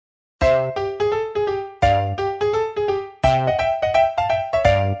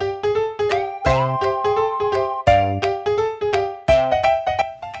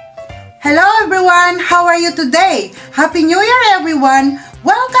everyone! How are you today? Happy New Year everyone!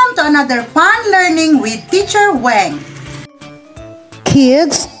 Welcome to another fun learning with Teacher Weng.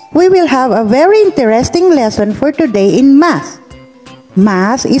 Kids, we will have a very interesting lesson for today in math.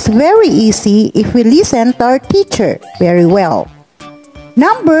 Math is very easy if we listen to our teacher very well.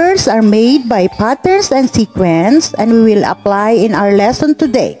 Numbers are made by patterns and sequence, and we will apply in our lesson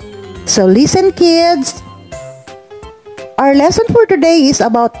today. So listen, kids. Our lesson for today is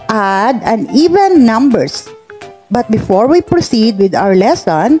about odd and even numbers. But before we proceed with our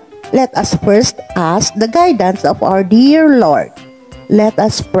lesson, let us first ask the guidance of our dear Lord. Let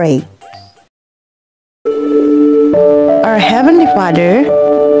us pray. Our Heavenly Father,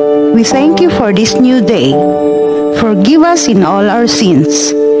 we thank you for this new day. Forgive us in all our sins.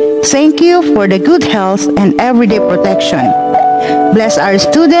 Thank you for the good health and everyday protection. Bless our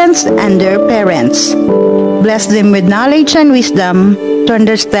students and their parents. Bless them with knowledge and wisdom to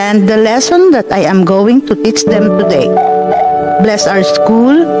understand the lesson that I am going to teach them today. Bless our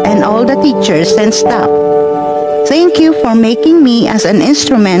school and all the teachers and staff. Thank you for making me as an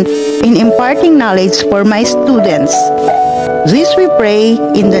instrument in imparting knowledge for my students. This we pray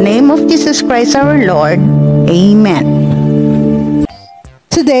in the name of Jesus Christ our Lord. Amen.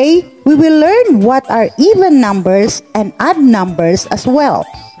 Today, we will learn what are even numbers and odd numbers as well.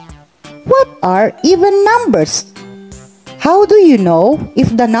 What are even numbers? How do you know if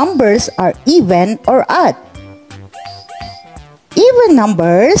the numbers are even or odd? Even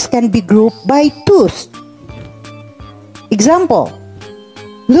numbers can be grouped by twos. Example,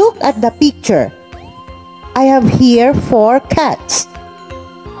 look at the picture. I have here 4 cats.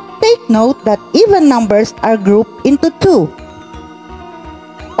 Take note that even numbers are grouped into 2.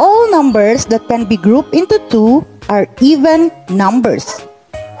 All numbers that can be grouped into 2 are even numbers.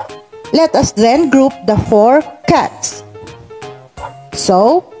 Let us then group the 4 cats.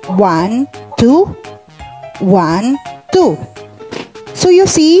 So, 1, 2, 1, 2. So you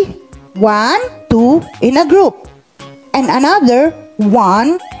see, 1, 2 in a group, and another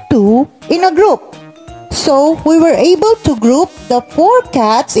 1, 2 in a group. So we were able to group the 4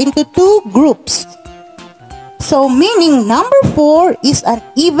 cats into 2 groups. So meaning number 4 is an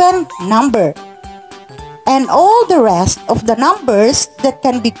even number. And all the rest of the numbers that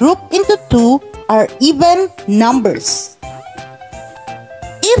can be grouped into 2 are even numbers.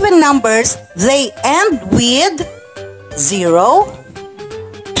 Even numbers, they end with 0,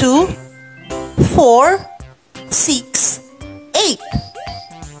 2, 4, 6, 8.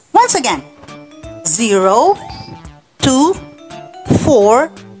 Once again, 0, 2,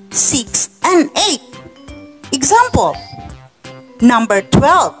 4, 6, and 8. Example, number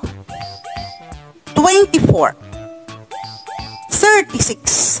 12, 24,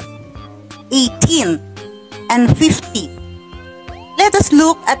 36, 18, and 50. Let us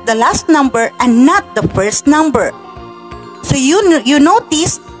look at the last number and not the first number. So you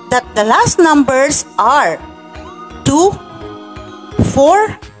notice that the last numbers are 2,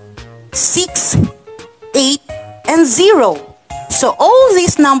 4, 6, 8, and 0. So all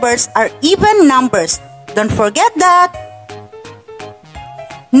these numbers are even numbers. Don't forget that.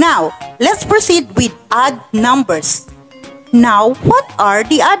 Now, let's proceed with odd numbers. Now, what are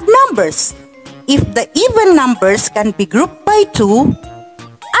the odd numbers? If the even numbers can be grouped by 2,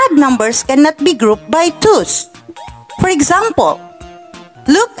 odd numbers cannot be grouped by 2s. For example,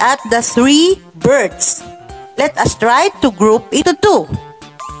 look at the 3 birds. Let us try to group into 2.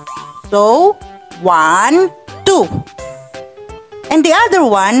 So, 1, 2. And the other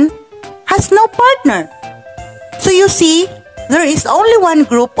one has no partner. So you see, there is only one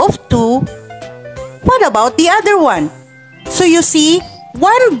group of 2. What about the other one? So you see,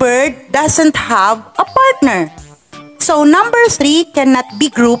 one bird doesn't have a partner. So number 3 cannot be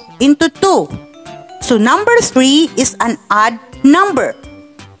grouped into 2. So number 3 is an odd number.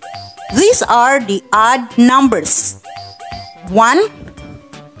 These are the odd numbers. 1,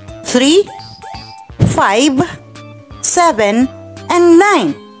 3, 5, 7, and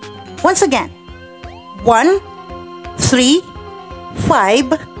 9. Once again, 1, 3,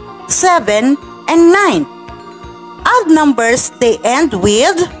 5, 7, and 9. Odd numbers, they end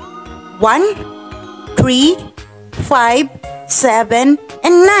with 1, 3, 5, 7,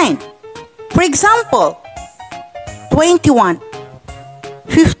 and 9. For example, 21,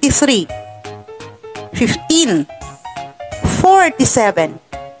 53, 15, 47,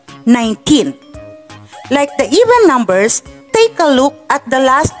 19. Like the even numbers, take a look at the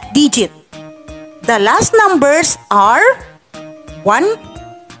last digit. The last numbers are 1,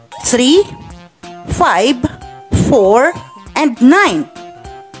 3, 5, 4, and 9.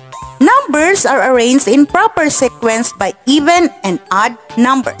 Numbers are arranged in proper sequence by even and odd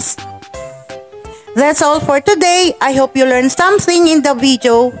numbers. That's all for today. I hope you learned something in the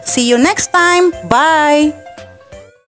video. See you next time. Bye!